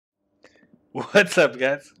What's up,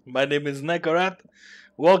 guys? My name is Nekurat.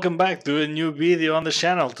 Welcome back to a new video on the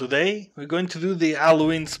channel. Today we're going to do the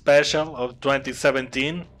Halloween special of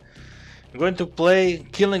 2017. I'm going to play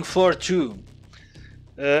Killing Floor 2.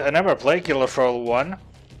 I never played Killing Floor 1.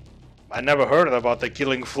 I never heard about the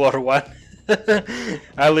Killing Floor 1. I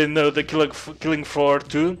only know the Killing Floor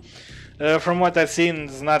 2. From what I've seen,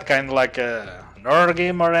 it's not kind of like an horror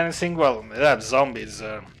game or anything. Well, it has zombies,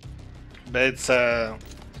 but it's a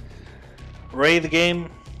raid game.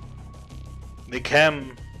 They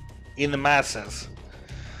come in the masses.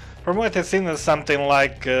 From what I've seen, it's something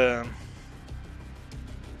like okay,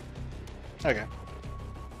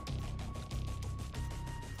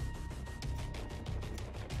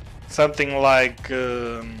 something like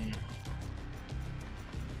the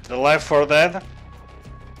Left 4 Dead.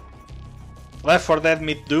 Left 4 Dead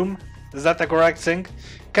meet Doom. Is that the correct thing?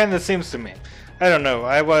 Kinda seems to me. I don't know.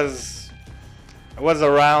 I was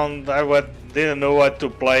around. Didn't know what to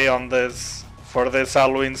play on this for this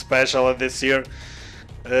Halloween special of this year.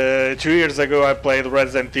 2 years ago I played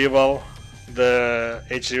Resident Evil, the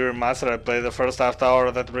HD remaster. I played the first half hour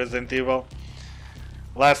of that Resident Evil.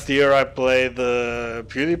 Last year I played the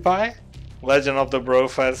PewDiePie, Legend of the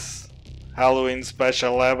Brofest Halloween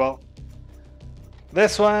special level.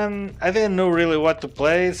 This one I didn't know really what to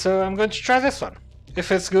play, so I'm going to try this one.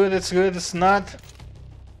 If it's good, it's good. It's not,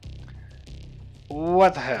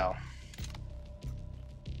 what the hell?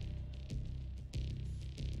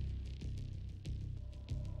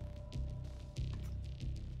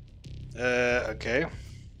 Okay.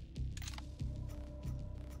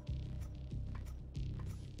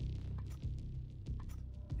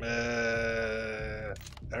 I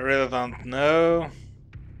really don't know.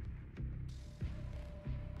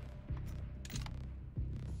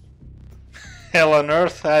 Hell on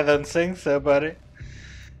Earth? I don't think so, buddy.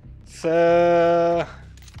 So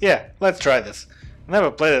yeah, let's try this.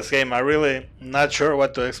 Never played this game. I'm really not sure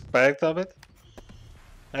what to expect of it.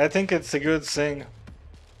 I think it's a good thing.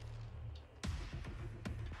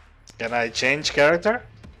 Can I change character?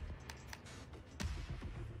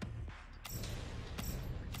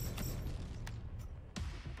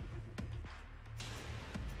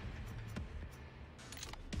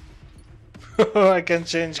 I can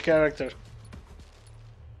change character.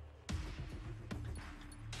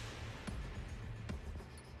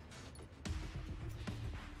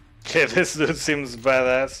 Okay, this dude seems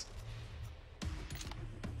badass.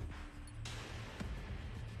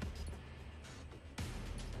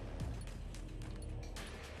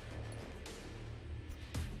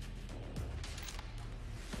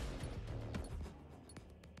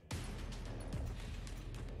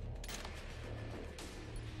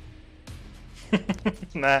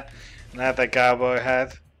 Nah, not the cowboy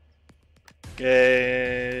hat.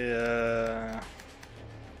 Okay,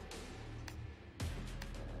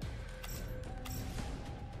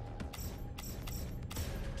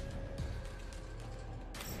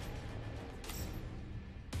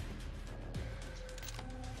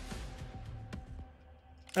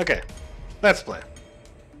 okay, let's play.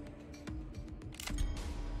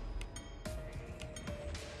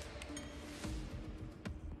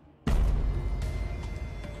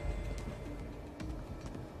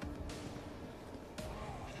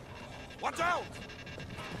 Watch out!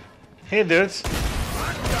 Hey dudes.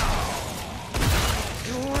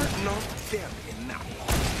 You're not there enough.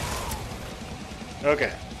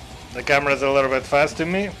 Okay, the camera's a little bit fast to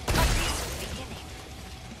me.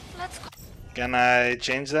 Can I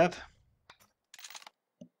change that?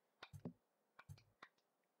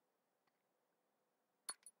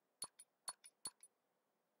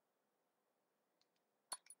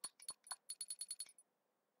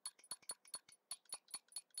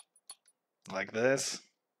 Like this.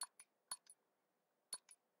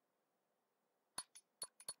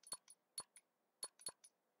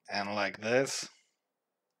 And like this.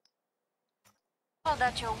 Oh,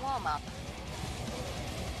 that's your warm-up.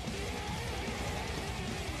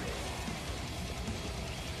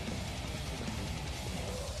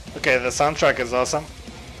 Okay, the soundtrack is awesome.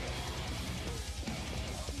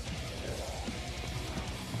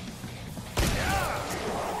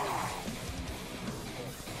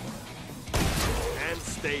 And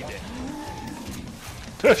stay dead.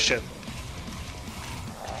 Oh shit.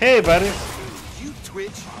 Hey buddy. You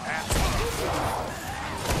twitch asshole.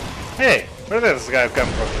 Hey, where did this guy come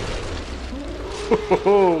from?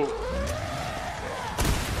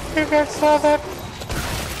 You guys saw that?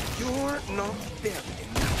 You're not there enough.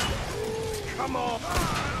 Come on.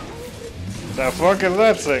 The fuck is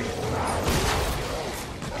that thing?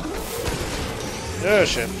 Oh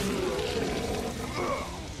shit.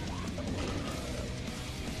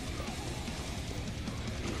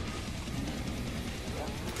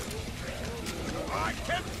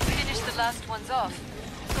 last one's off,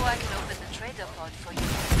 so I can open the trader pod for you.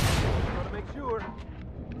 Gotta make sure.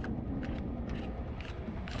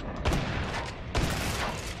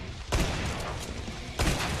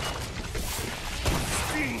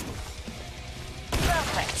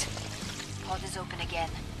 Perfect. Pod is open again.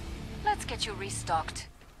 Let's get you restocked.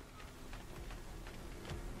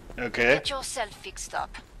 Okay. Get yourself fixed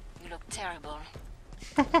up. You look terrible.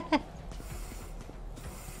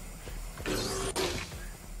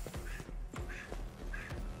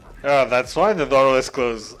 Oh, that's why the door was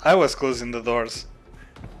closed. I was closing the doors.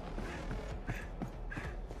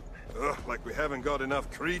 Ugh, like we haven't got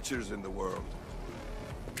enough creatures in the world.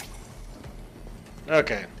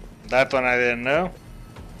 Okay, that one I didn't know.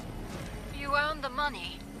 You earned the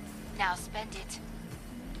money. Now spend it.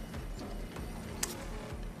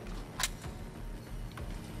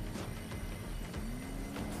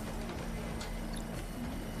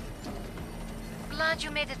 Glad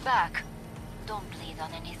you made it back. Don't bleed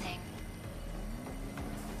on anything.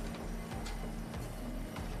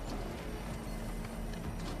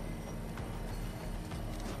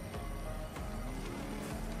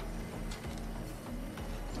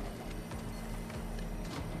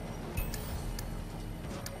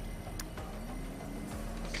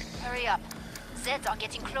 Hurry up. Zeds are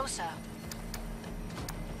getting closer.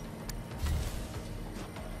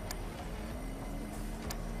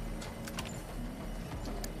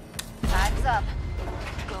 Time's up.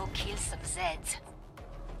 Go kill some Zeds.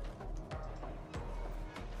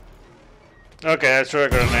 Okay, I threw a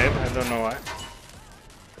grenade. I don't know why.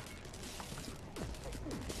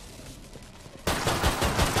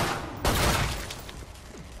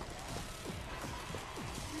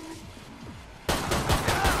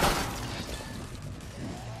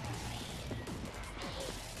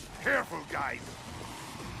 Careful, guys.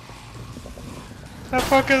 The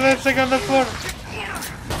fuck is that thing on the floor?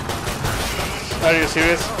 Are you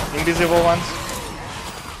serious? Invisible ones?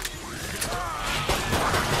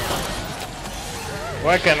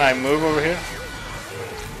 Why can't I move over here?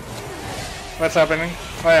 What's happening?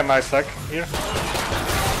 Why am I stuck here? She's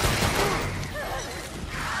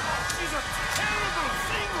a terrible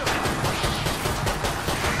singer.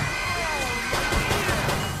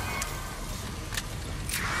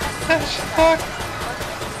 Fuck!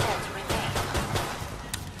 Zeds remain.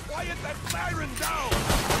 Quiet that siren down.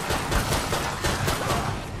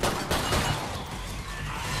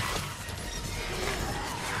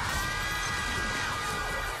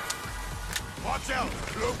 Watch out,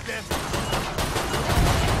 cloak them.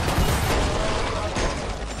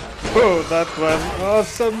 Oh, that was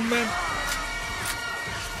awesome, man.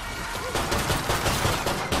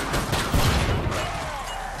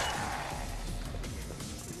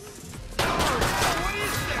 What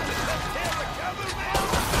is that? Is that tail the cavalry?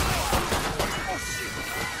 Oh shit!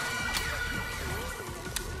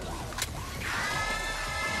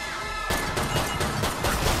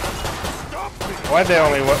 Stop me! Why they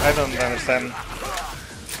only I don't understand.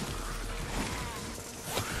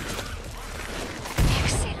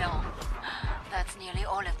 Excellent. That's nearly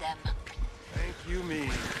all of them. Thank you, me.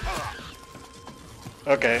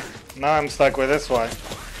 Okay, now I'm stuck with this one.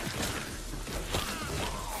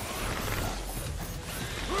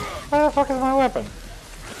 Where the fuck is my weapon?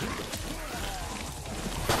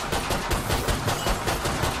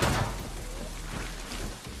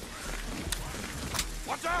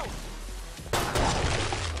 Watch out!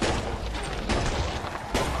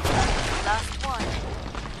 Last one.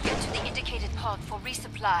 Get to the indicated pod for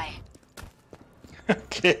resupply.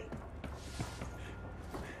 Okay.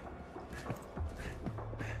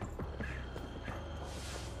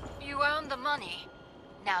 You earned the money.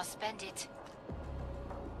 Now spend it.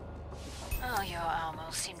 Oh, your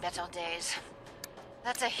armor's seen better days.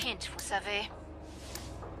 That's a hint, vous savez.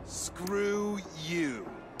 Screw you.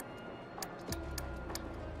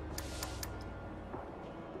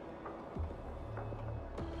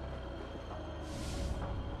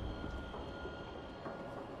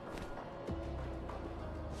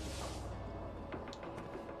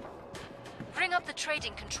 Bring up the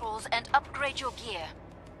trading controls and upgrade your gear.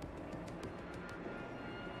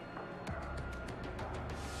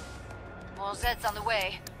 More Zeds on the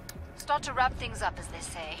way. Start to wrap things up, as they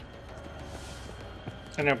say.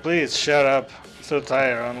 Can you please shut up? I'm so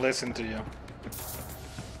tired and listen to you.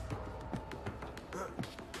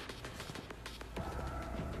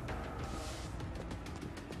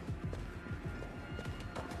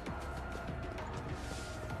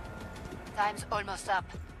 Time's almost up.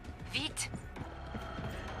 Vite!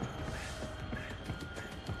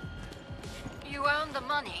 You earned the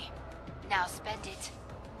money. Now spend it.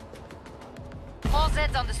 More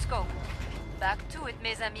Zeds on the scope. Back to it,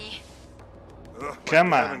 mes amis. Come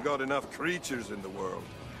we on. haven't got enough creatures in the world.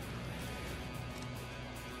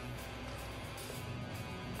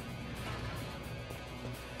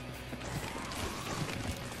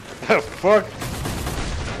 The fuck?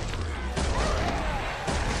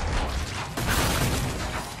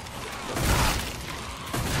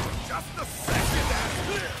 Just a second,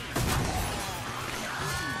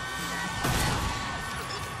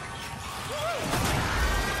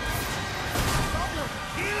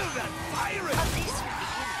 kill that pirate! At least you're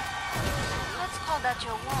beginning. Let's call that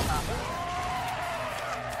your warm-up.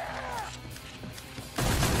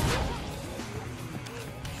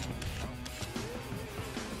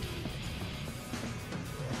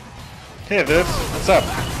 Hey dude, what's up?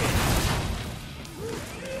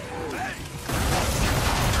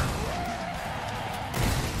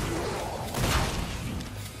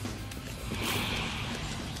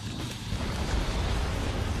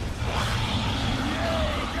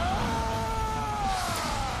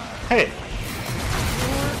 Hey!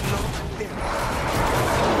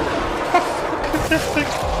 What the fuck is this thing?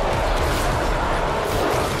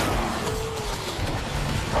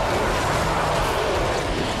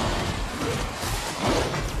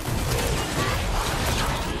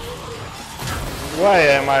 Why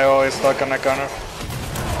am I always stuck on a corner?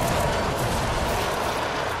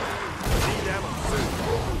 Need ammo soon.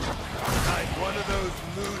 Like one of those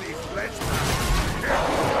moody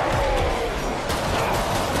fledgling.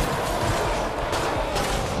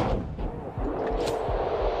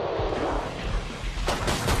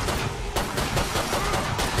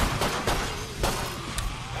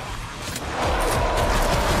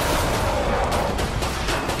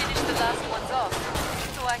 Finish the last ones off,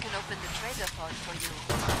 so I can open the trader pod for you.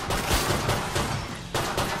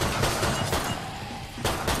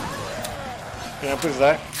 Can I please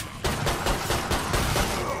die?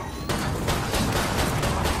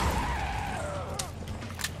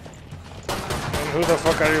 And who the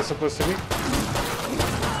fuck are you supposed to be?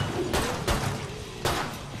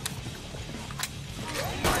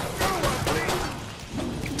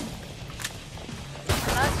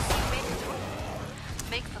 Glad to see you made it through.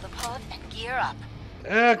 Make for the pod and gear up.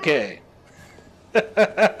 Okay.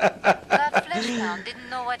 That flesh hound didn't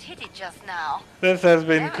know what hit it just now. This has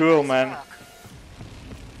been Very cool, nice man. work.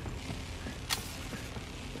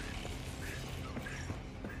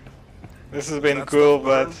 This has been That cool, stuff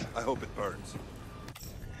but burn? I hope it burns.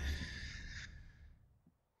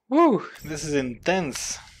 woo, this is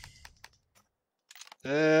intense.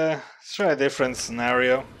 Let's try a different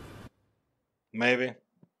scenario. Maybe.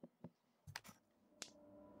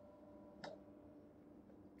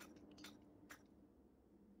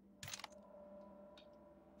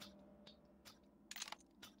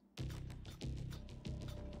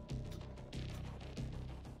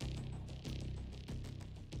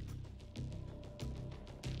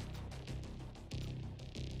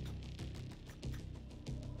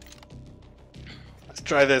 Let's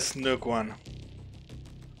try this nuke one.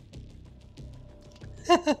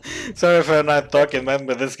 Sorry if I'm not talking, man,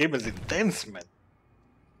 but this game is intense, man.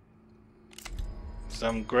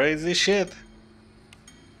 Some crazy shit.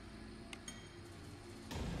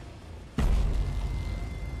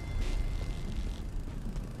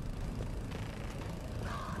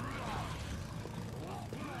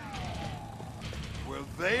 Well,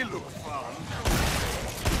 they look fun.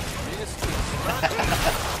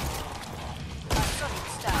 A solid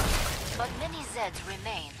start, but many Zeds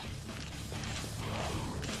remain.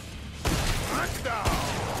 Knockdown!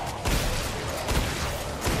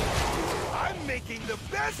 I'm making the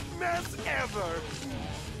best mess ever!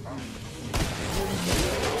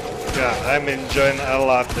 God, I'm enjoying a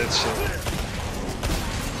lot this shit.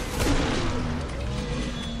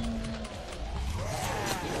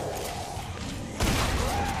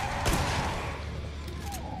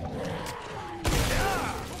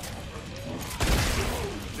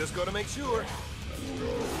 Just gotta make sure.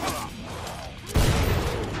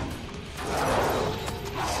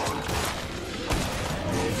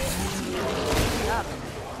 Up.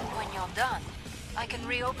 When you're done, I can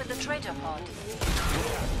reopen the trader pod.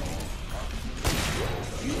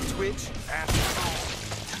 You twitch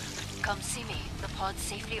after. Come see me. The pod's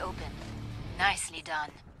safely open. Nicely done.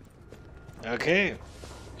 Okay.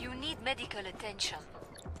 You need medical attention.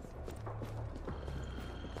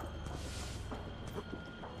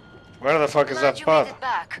 Where the fuck is Glad that you pod? made it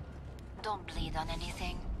back. Don't bleed on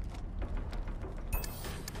anything.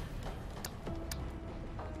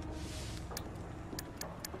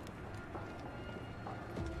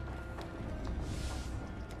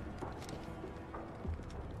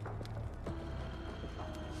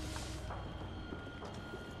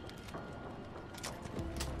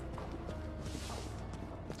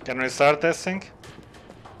 Can we start testing?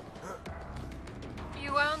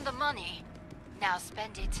 You earned the money. Now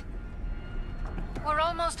spend it. We're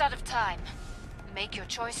almost out of time. Make your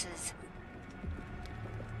choices.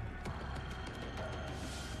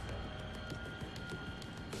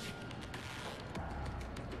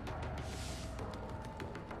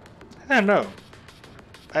 I don't know.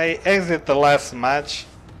 I exit the last match.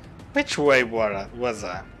 Which way was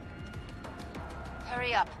I?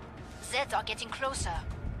 Hurry up. Zeds are getting closer.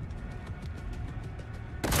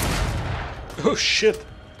 Oh shit!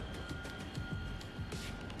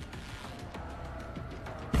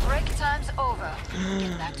 Break time's over.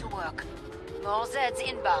 Get back to work. More Zeds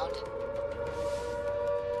inbound.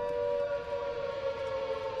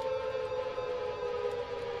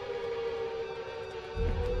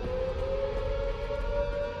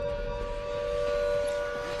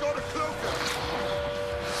 Got a cloaker.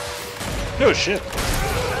 Oh shit!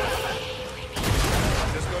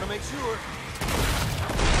 Just gotta make sure.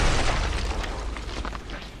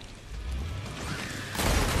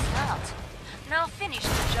 Smart. Now finish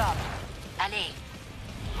the job. Allez.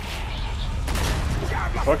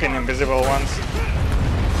 Fucking invisible ones.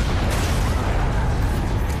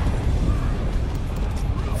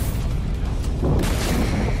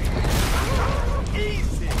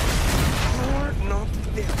 Easy. You're not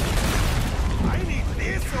there. I need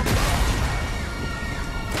this.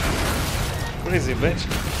 What is he, bitch?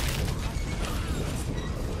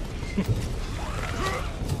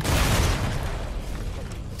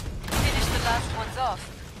 Finish the last ones off,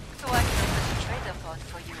 so I can open the trader pod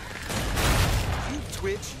for you. You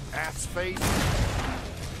twitch, ass face.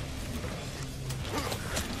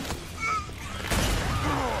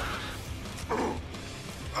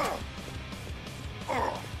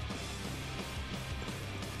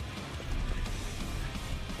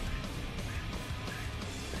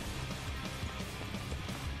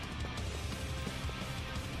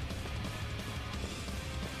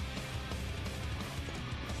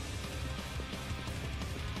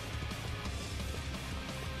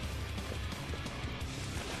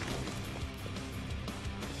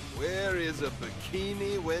 Where is a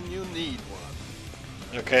bikini when you need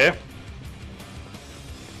one? Okay.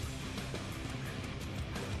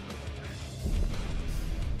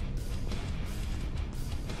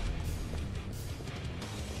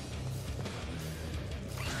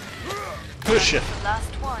 Oh shit.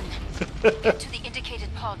 Last one. Get to the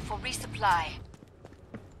indicated pod for resupply.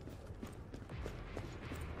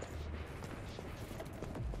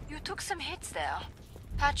 You took some hits there.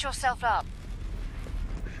 Patch yourself up.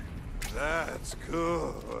 That's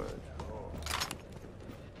good.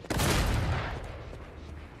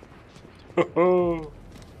 Oh.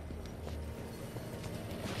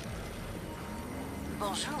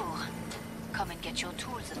 Bonjour. Come and get your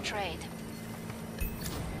tools of trade.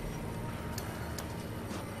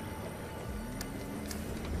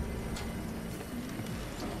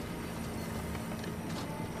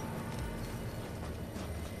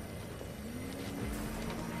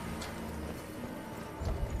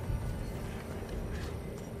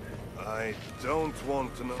 I don't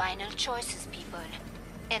want to know. Final choices, people.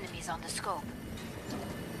 Enemies on the scope.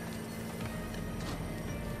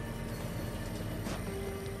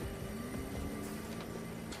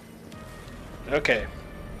 Okay.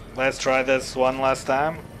 Let's try this one last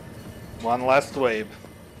time. One last wave.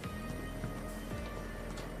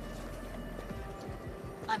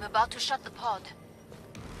 I'm about to shut the pod.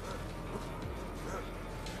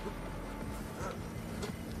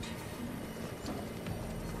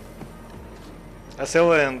 I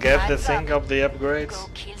still didn't get the Time's thing up. of the upgrades. Go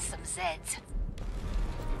kill some Zeds.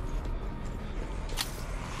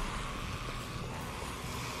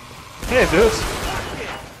 Hey, dudes.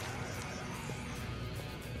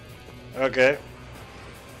 Okay.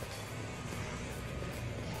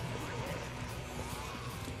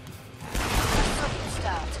 Slow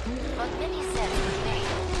start, but many Zeds remain.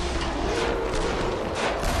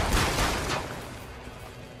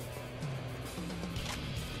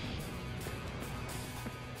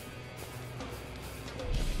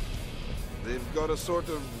 They've got a sort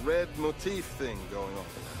of red motif thing going on.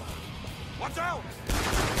 Watch out!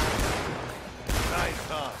 Nice,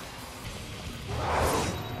 huh?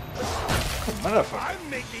 Motherfucker. I'm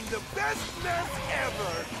making the best mess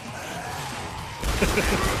ever!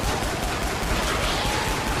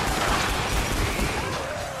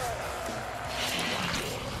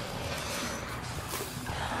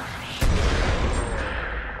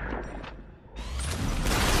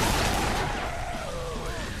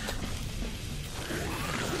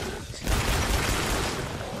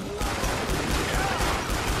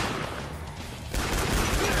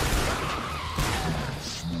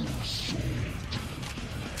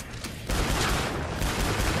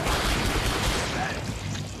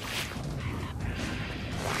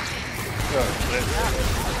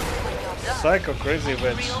 When you're done, Psycho crazy you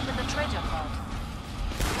bitch. reopen the treasure vault.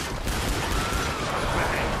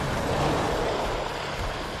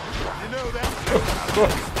 You know that thing on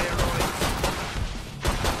steroids?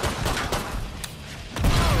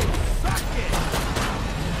 Oh, suck it!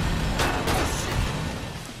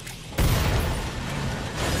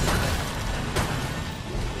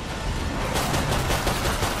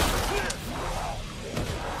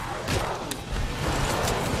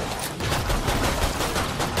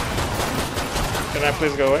 Can I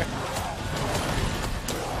please go away?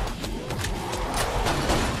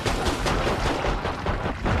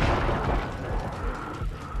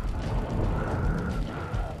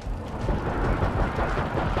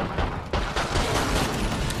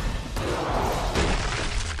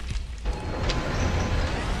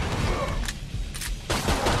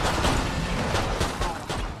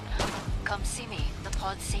 Come see me. The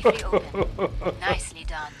pod's safely open. Nicely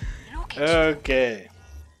done. Look at Okay. you.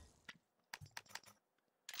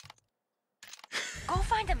 Go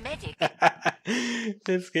find a medic.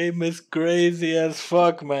 This game is crazy as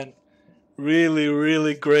fuck, man. Really,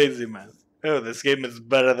 really crazy, man. Oh, this game is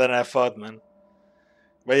better than I thought, man.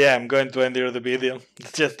 But yeah, I'm going to end here the video.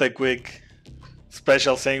 It's just a quick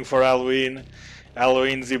special thing for Halloween.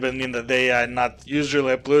 Halloween's even in the day I not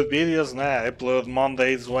usually upload videos. Nah, I upload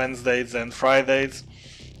Mondays, Wednesdays and Fridays.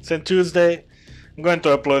 So on Tuesday, I'm going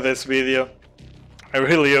to upload this video. I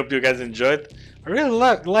really hope you guys enjoyed. I really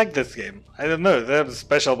like this game. I don't know, they have a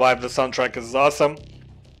special vibe, the soundtrack is awesome.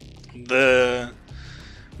 The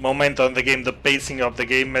momentum of the game, the pacing of the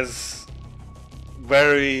game is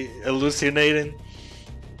very hallucinating.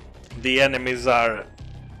 The enemies are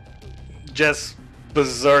just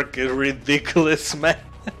berserk ridiculous, man.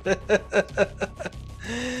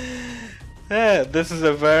 Yeah, this is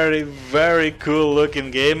a very, very cool looking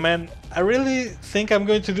game, man. I really think I'm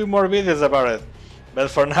going to do more videos about it. But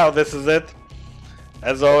for now, this is it.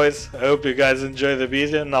 As always, I hope you guys enjoy the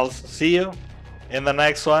video and I'll see you in the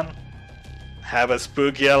next one. Have a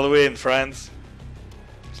spooky Halloween, friends.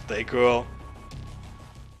 Stay cool.